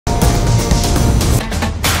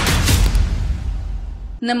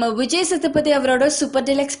நம்ம விஜய் சேதுபதி அவரோட super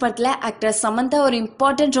deluxe படத்துல ஆக்டர் சமந்தா ஒரு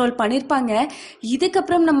இம்பார்ட்டன்ட் ரோல் பண்ணியிருப்பாங்க.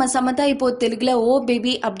 இதுக்கப்புறம் நம்ம சமந்தா இப்போ தெலுங்குல ஓ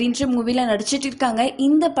பேபி அப்படின்ற மூவில நடிச்சிட்டு இருக்காங்க.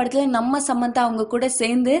 இந்த படத்துல நம்ம சமந்தா அவங்க கூட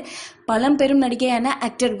சேர்ந்து பழம்பெரும் நடிகையான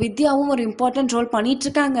ஆக்டர் வித்யாவும் ஒரு இம்பார்ட்டன்ட் ரோல் பண்ணிட்டு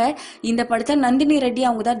இருக்காங்க. இந்த படத்தை நந்தினி ரெட்டி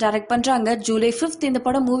அவங்க தான் டைரக்ட் பண்றாங்க. ஜூலை 5 இந்த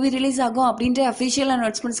படம் மூவி ரிலீஸ் ஆகும் அப்படின்ற அஃபிஷியல்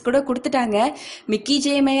அனௌன்ஸ்மெண்ட்ஸ் கூட கொடுத்துட்டாங்க. மிக்கி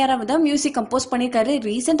ஜே மேயராவ் தான் மியூசிக் கம்போஸ் பண்ணியிருக்காரு.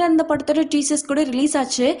 ரீசெண்டா இந்த படத்தோட டீசர்ஸ் கூட ரிலீஸ்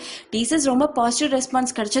ஆச்சு. டீசர்ஸ் ரொம்ப பாசிட்டிவ் ரெஸ்பான்ஸ்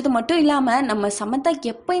கிடைச்சது மட்டும் இல்லாம நம்ம சமந்தா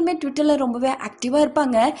எப்பயுமே ட்விட்டர்ல ரொம்பவே ஆக்டிவா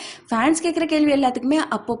இருப்பாங்க. ஃபேன்ஸ் கேட்குற கேள்வி எல்லாத்துக்குமே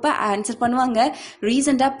அப்பப்போ ஆன்சர் பண்ணுவாங்க.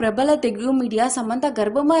 ரீசெண்டா பிரபல தெலுங்கு மீடியா சமந்தா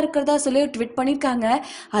கர்ப்பமா இருக்கிறதா சொல்லி ஒரு ட்வீட் பண்ணியிருக்காங்க.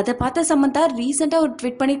 அதை பார்த்த சமந்தா ரீசெண்டா ஒரு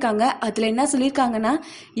ட்வீட் பண்ணியிருக்காங்க. அதுல என்ன சொல்லியிருக்காங்கன்னா,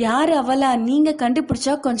 யாரு அவளா, நீங்க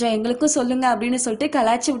கண்டுபிடிச்சா கொஞ்சம் எங்களுக்கும் சொல்லுங்க அப்படின்னு சொல்லிட்டு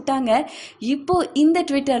கலாய்ச்சி விட்டாங்க. இப்போ இந்த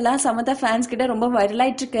ட்விட்டர்லாம் சமந்தா ஃபேன்ஸ் கிட்ட ரொம்ப வைரல்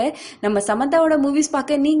ஆயிட்டு இருக்கு. நம்ம சமந்தாவோட மூவிஸ்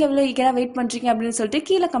பார்க்க நீங்க எவ்வளவு ஈகரா வெயிட் பண்றீங்க அப்படின்னு சொல்லிட்டு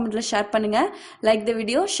கீழே கமெண்ட்ல ஷேர் பண்ணுங்க. Like the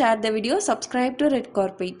video, share the video, subscribe to Red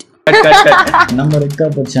Carpet. நம்ம ரெட்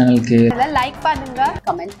கார்பெட் சேனலுக்கு லைக் பண்ணுங்க,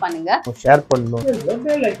 கமெண்ட் பண்ணுங்க, ஷேர் பண்ணனும்.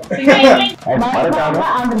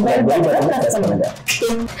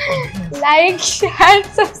 Like share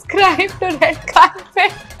subscribe to red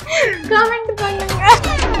carpet comment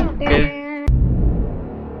பண்ணுங்க.